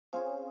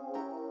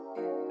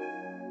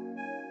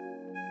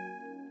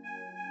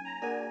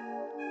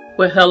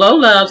Well, hello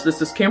loves, this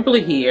is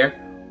Kimberly here.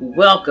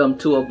 Welcome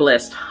to A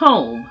Blessed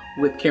Home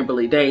with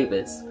Kimberly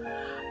Davis.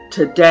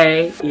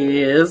 Today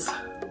is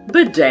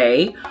the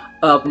day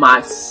of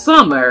my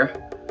summer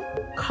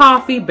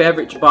Coffee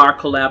Beverage Bar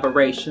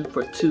collaboration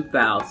for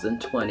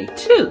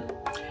 2022.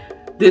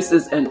 This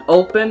is an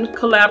open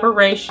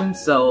collaboration,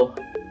 so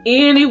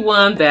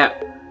anyone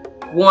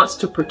that wants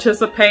to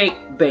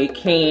participate, they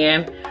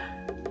can.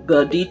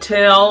 The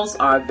details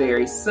are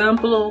very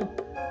simple.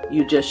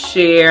 You just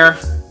share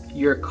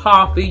your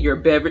coffee, your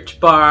beverage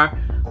bar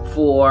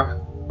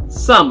for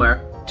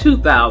summer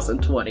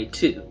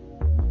 2022.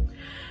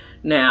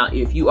 Now,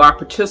 if you are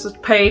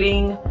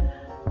participating,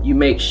 you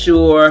make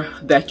sure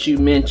that you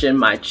mention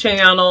my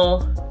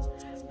channel,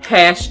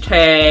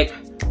 hashtag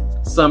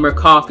Summer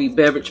Coffee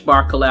Beverage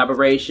Bar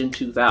Collaboration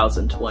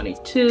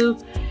 2022,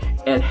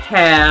 and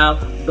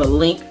have the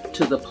link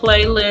to the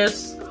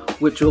playlist,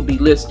 which will be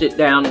listed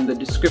down in the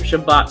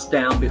description box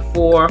down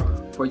before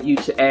for you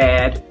to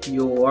add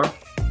your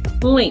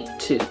link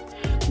to.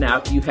 Now,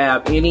 if you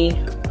have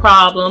any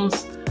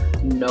problems,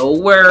 no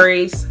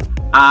worries.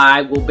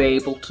 I will be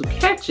able to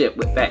catch it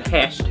with that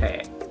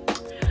hashtag.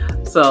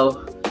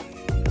 So,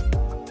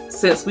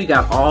 since we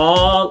got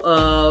all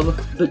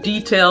of the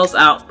details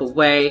out the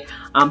way,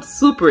 I'm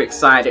super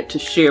excited to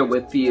share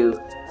with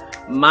you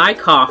my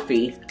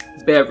coffee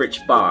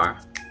beverage bar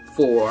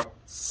for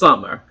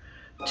summer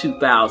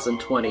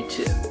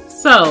 2022.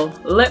 So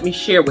let me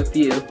share with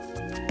you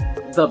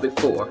the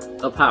before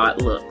of how it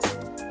looks.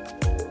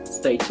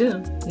 Stay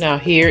tuned. Now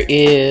here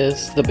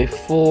is the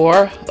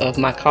before of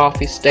my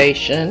coffee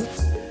station.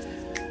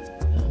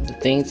 The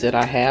things that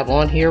I have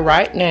on here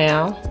right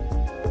now,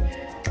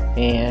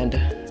 and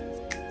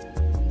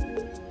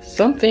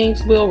some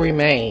things will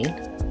remain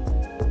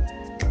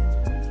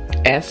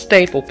as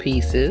staple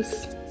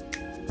pieces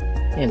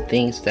and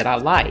things that I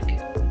like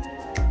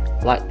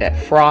that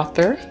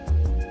frother.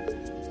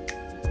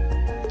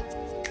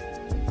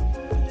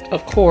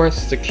 Of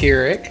course, the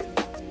Keurig.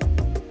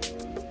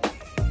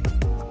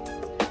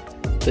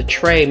 The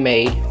tray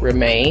may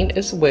remain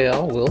as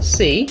well, we'll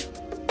see.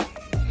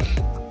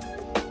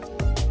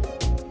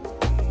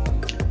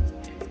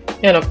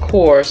 And of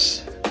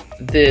course,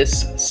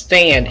 this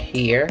stand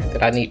here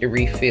that I need to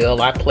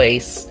refill, I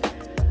place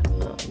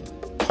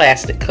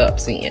plastic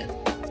cups in.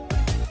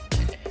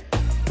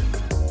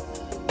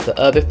 The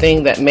other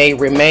thing that may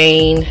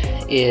remain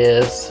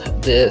is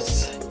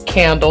this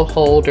candle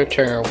holder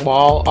turned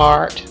wall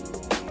art.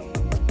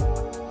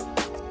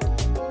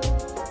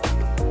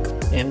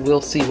 And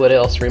we'll see what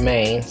else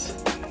remains.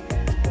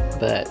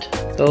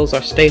 But those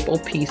are staple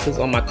pieces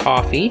on my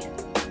coffee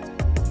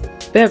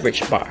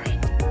beverage bar.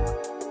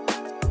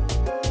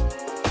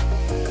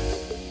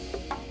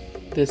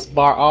 This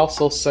bar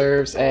also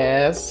serves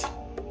as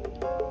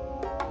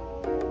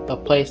a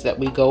place that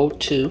we go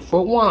to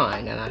for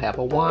wine, and I have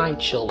a wine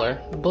chiller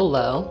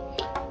below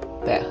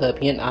that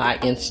hubby and I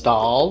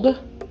installed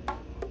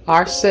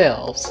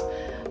ourselves.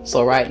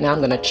 So right now I'm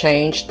going to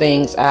change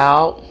things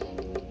out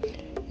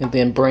and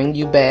then bring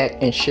you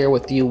back and share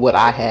with you what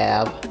I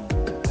have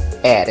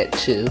added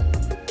to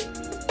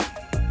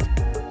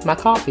my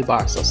coffee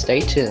bar, so stay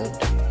tuned.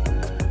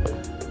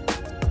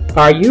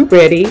 Are you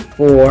ready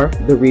for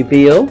the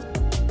reveal?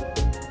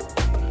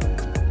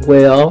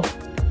 Well,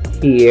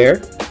 here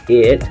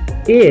it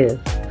is.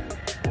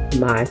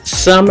 My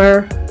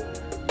summer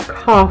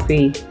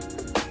coffee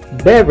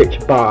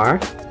beverage bar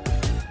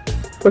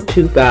for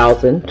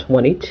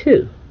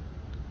 2022.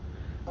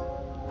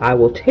 I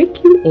will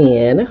take you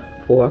in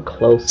for a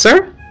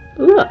closer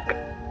look.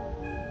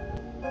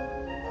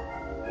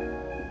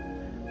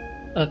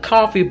 A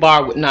coffee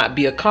bar would not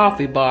be a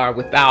coffee bar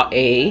without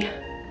a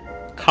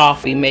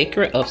coffee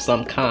maker of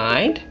some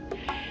kind.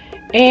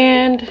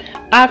 And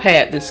I've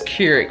had this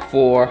Keurig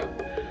for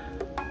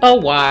a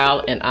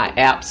while, and I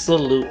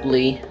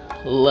absolutely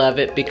love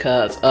it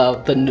because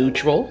of the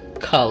neutral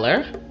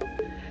color.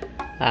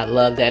 I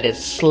love that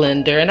it's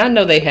slender, and I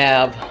know they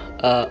have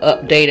an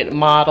updated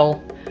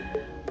model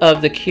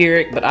of the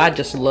Keurig, but I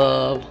just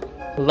love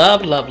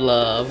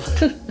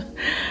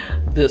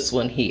this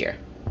one here.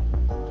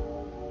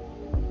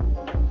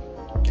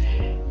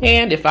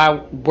 And if I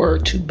were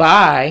to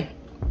buy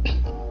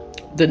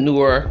the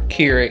newer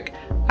Keurig,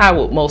 I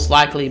would most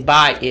likely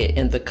buy it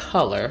in the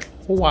color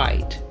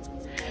white.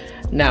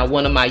 Now,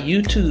 one of my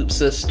YouTube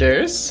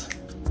sisters,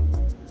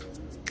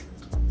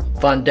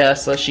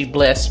 Vandessa, she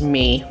blessed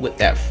me with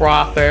that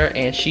frother,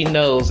 and she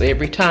knows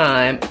every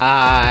time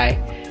I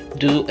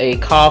do a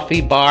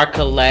coffee bar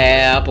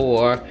collab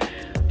or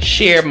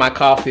share my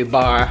coffee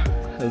bar,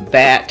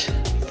 that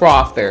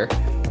frother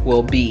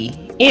will be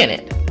in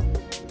it.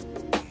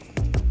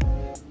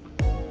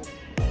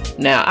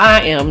 Now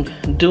I am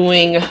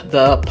doing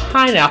the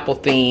pineapple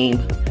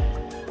theme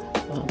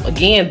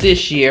again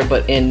this year,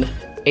 but in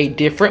a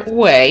different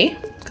way,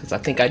 because I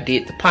think I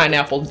did the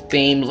pineapple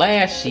theme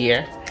last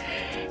year.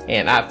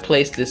 And I've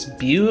placed this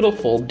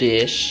beautiful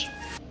dish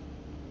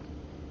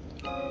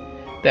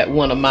that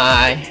one of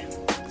my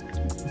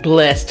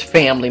blessed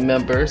family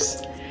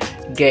members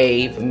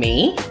gave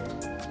me.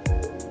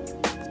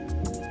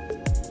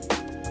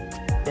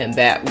 and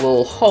that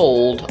will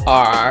hold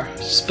our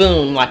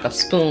spoon like a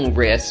spoon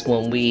rest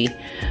when we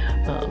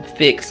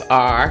fix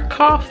our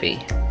coffee.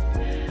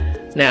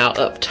 Now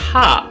up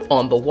top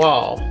on the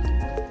wall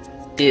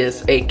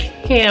is a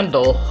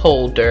candle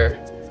holder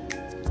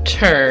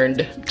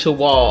turned to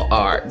wall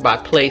art by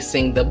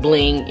placing the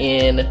bling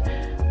in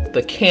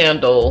the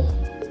candle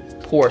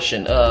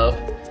portion of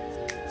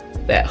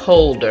that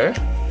holder.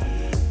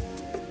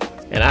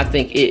 And I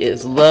think it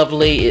is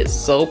lovely. It's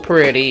so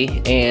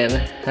pretty,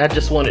 and I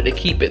just wanted to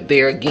keep it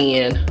there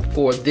again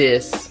for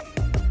this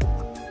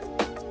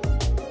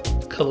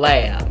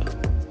collab.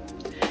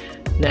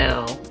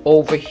 Now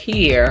over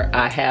here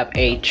I have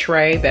a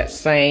tray, that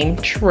same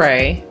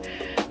tray.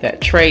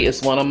 That tray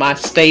is one of my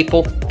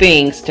staple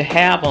things to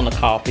have on a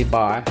coffee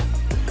bar.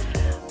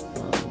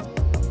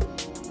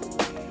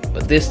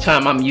 But this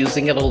time I'm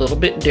using it a little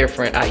bit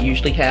different. I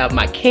usually have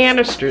my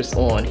canisters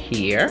on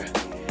here,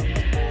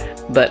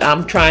 but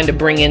I'm trying to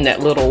bring in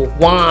that little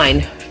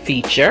wine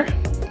feature.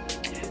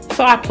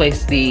 So I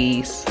placed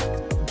these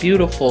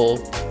beautiful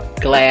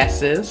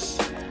glasses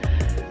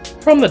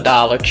from the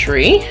Dollar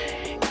Tree,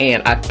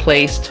 and I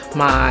placed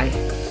my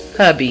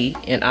hubby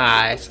and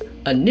I's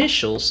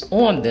initials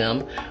on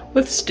them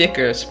with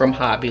stickers from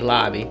Hobby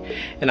Lobby.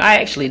 And I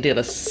actually did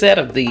a set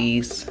of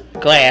these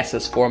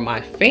glasses for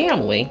my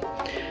family,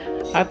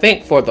 I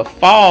think for the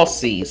fall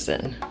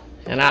season,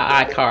 and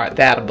I card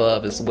that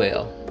above as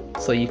well,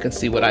 so you can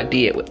see what I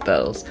did with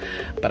those.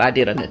 But I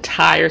did an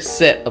entire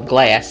set of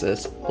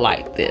glasses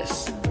like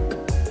this.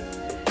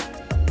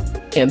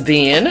 And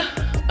then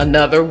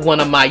another one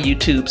of my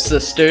YouTube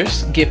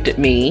sisters gifted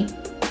me.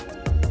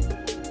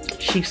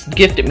 She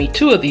gifted me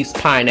 2 of these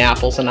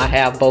pineapples, and I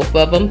have both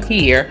of them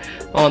here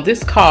on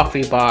this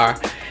coffee bar.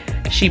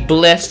 She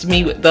blessed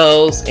me with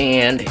those,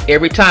 and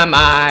every time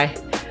I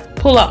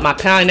pull up my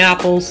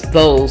pineapples,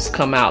 those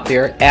come out.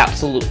 They're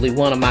absolutely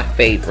one of my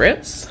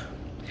favorites.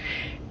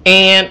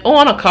 And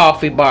on a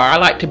coffee bar, I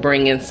like to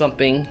bring in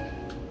something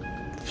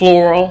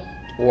floral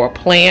or a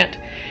plant,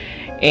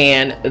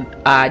 and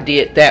I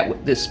did that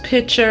with this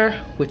pitcher,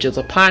 which is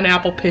a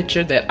pineapple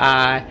pitcher that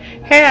I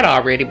had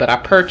already, but I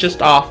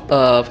purchased off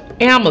of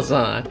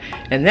Amazon,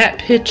 and that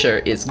pitcher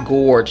is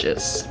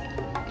gorgeous.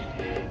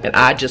 And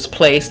I just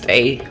placed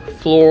a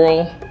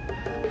floral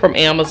from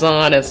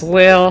Amazon as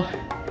well,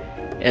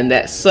 and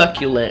that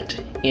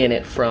succulent in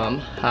it from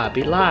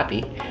Hobby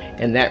Lobby,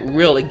 and that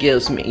really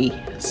gives me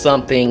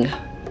something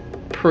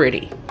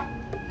pretty.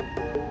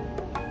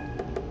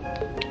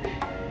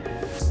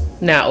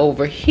 Now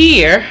over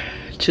here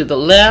to the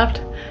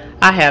left,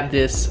 I have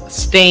this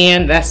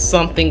stand. That's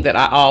something that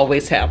I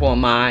always have on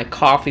my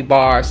coffee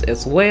bars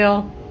as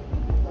well.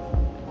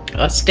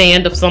 A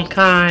stand of some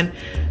kind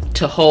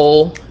to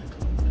hold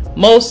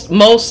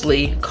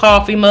mostly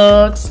coffee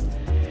mugs.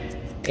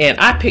 And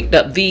I picked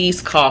up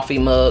these coffee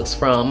mugs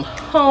from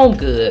Home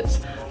Goods.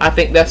 I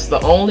think that's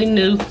the only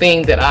new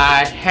thing that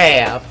I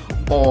have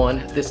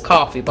on this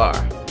coffee bar.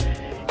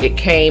 It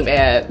came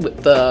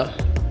with the,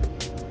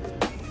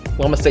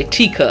 well, I'm gonna say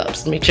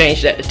teacups. Let me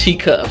change that to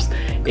teacups.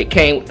 It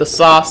came with the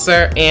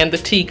saucer and the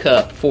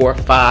teacup for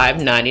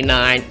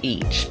 $5.99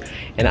 each.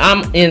 And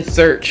I'm in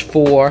search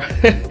for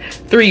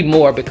 3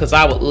 more, because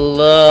I would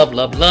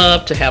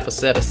love to have a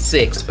set of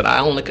 6, but I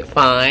only could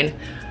find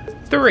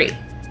 3.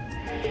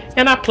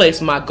 And I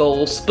placed my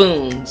gold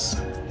spoons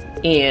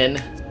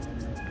in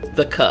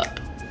the cup.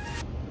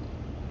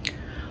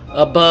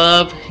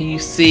 Above you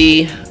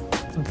see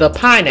the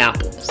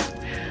pineapples.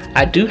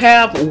 I do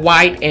have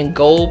white and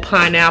gold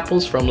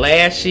pineapples from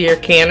last year,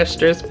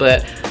 canisters,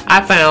 but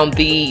I found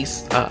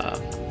these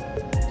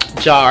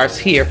jars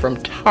here from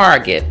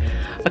Target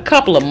a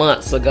couple of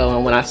months ago,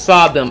 and when I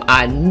saw them,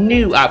 I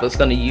knew I was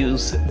going to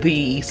use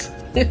these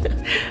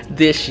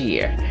this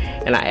year,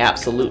 and I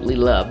absolutely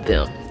love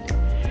them.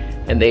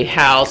 And they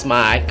house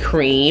my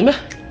cream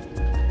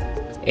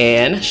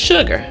and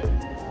sugar.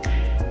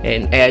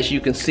 And as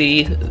you can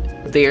see,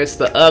 there's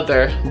the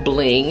other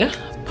bling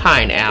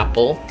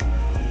pineapple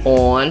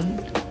on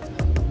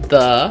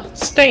the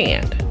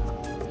stand.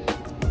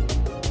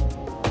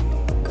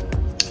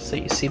 So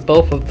you see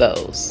both of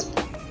those.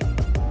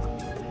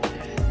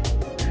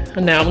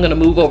 And now I'm going to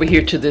move over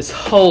here to this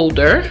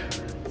holder.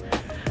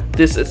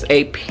 This is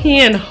a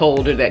pen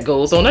holder that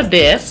goes on a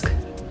desk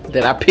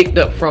that I picked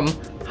up from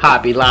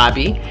Hobby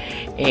Lobby,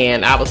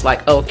 and I was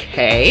like,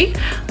 okay,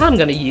 I'm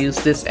going to use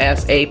this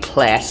as a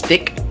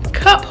plastic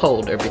cup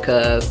holder,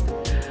 because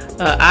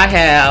I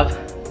have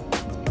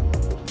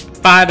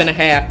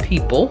 5.5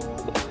 people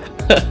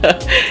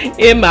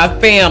in my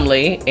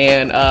family,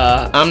 and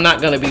I'm not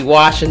going to be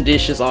washing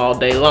dishes all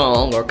day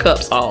long or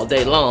cups all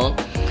day long.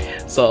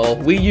 So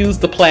we use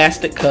the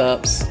plastic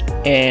cups,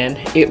 and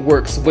it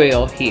works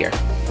well here.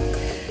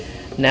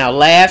 Now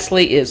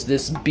lastly is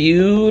this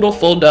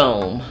beautiful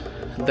dome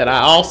that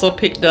I also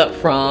picked up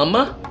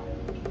from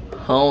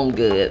Home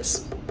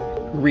Goods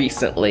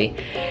recently,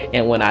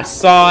 and when I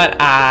saw it,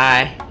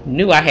 I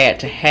knew I had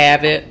to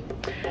have it.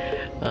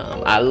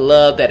 I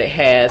love that it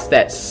has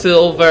that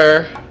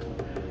silver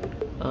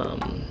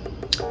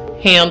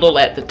handle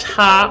at the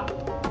top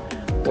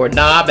or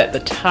knob at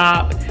the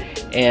top,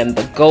 and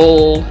the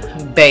gold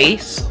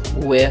base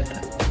with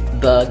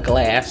the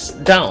glass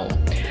dome.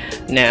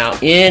 Now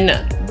in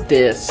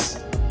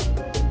this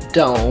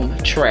dome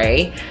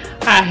tray,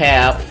 I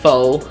have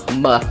faux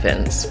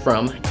muffins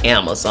from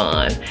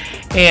Amazon,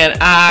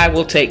 and I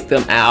will take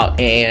them out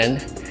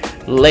and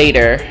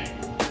later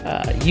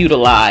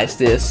utilize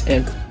this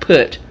and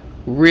put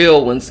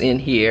real ones in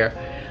here,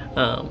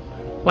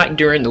 like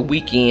during the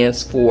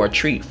weekends for a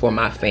treat for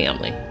my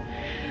family.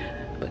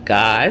 But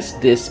guys,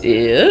 this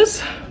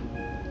is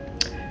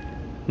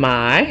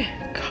my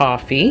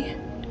coffee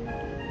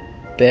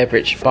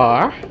beverage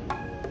bar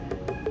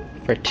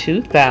for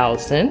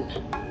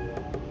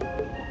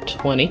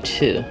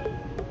 2022.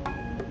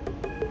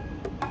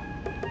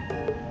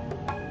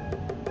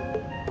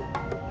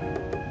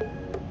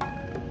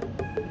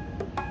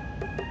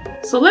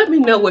 So let me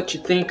know what you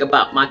think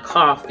about my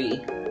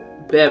coffee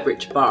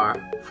beverage bar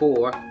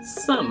for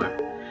summer.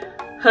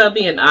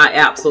 Hubby and I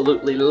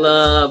absolutely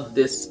love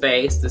this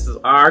space. This is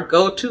our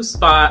go-to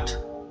spot.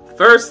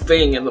 First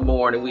thing in the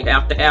morning, we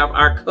have to have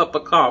our cup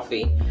of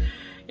coffee.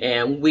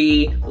 And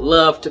we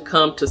love to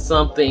come to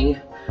something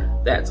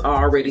that's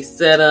already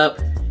set up,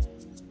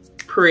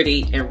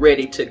 pretty, and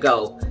ready to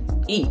go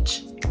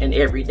each and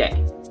every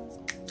day.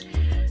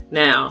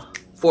 Now,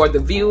 for the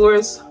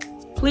viewers,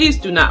 please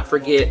do not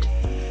forget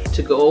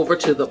to go over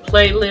to the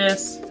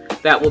playlist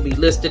that will be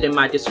listed in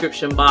my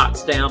description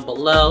box down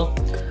below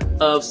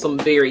of some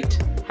very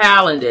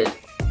talented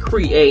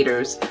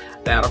creators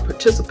that are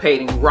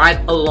participating right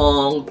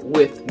along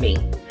with me.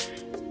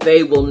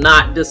 They will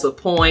not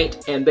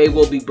disappoint, and they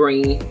will be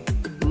bringing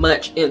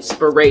much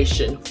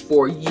inspiration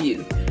for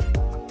you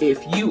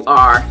if you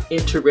are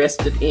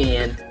interested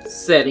in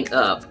setting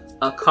up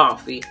a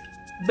coffee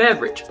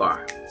beverage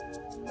bar.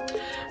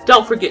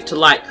 Don't forget to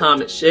like,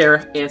 comment,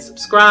 share, and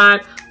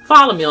subscribe.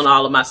 Follow me on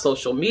all of my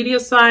social media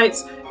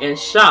sites and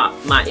shop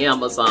my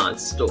Amazon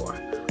store.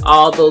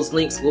 All those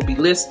links will be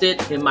listed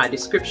in my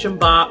description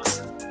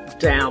box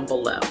down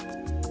below.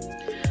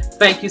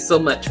 Thank you so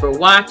much for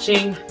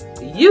watching.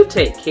 You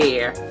take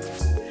care.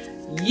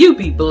 You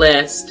be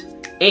blessed,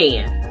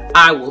 and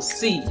I will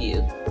see you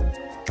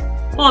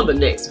on the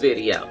next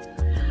video.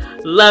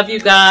 Love you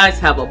guys.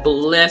 Have a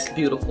blessed,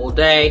 beautiful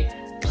day.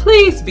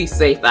 Please be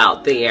safe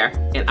out there,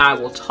 and I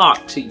will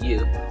talk to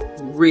you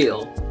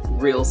real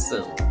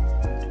soon.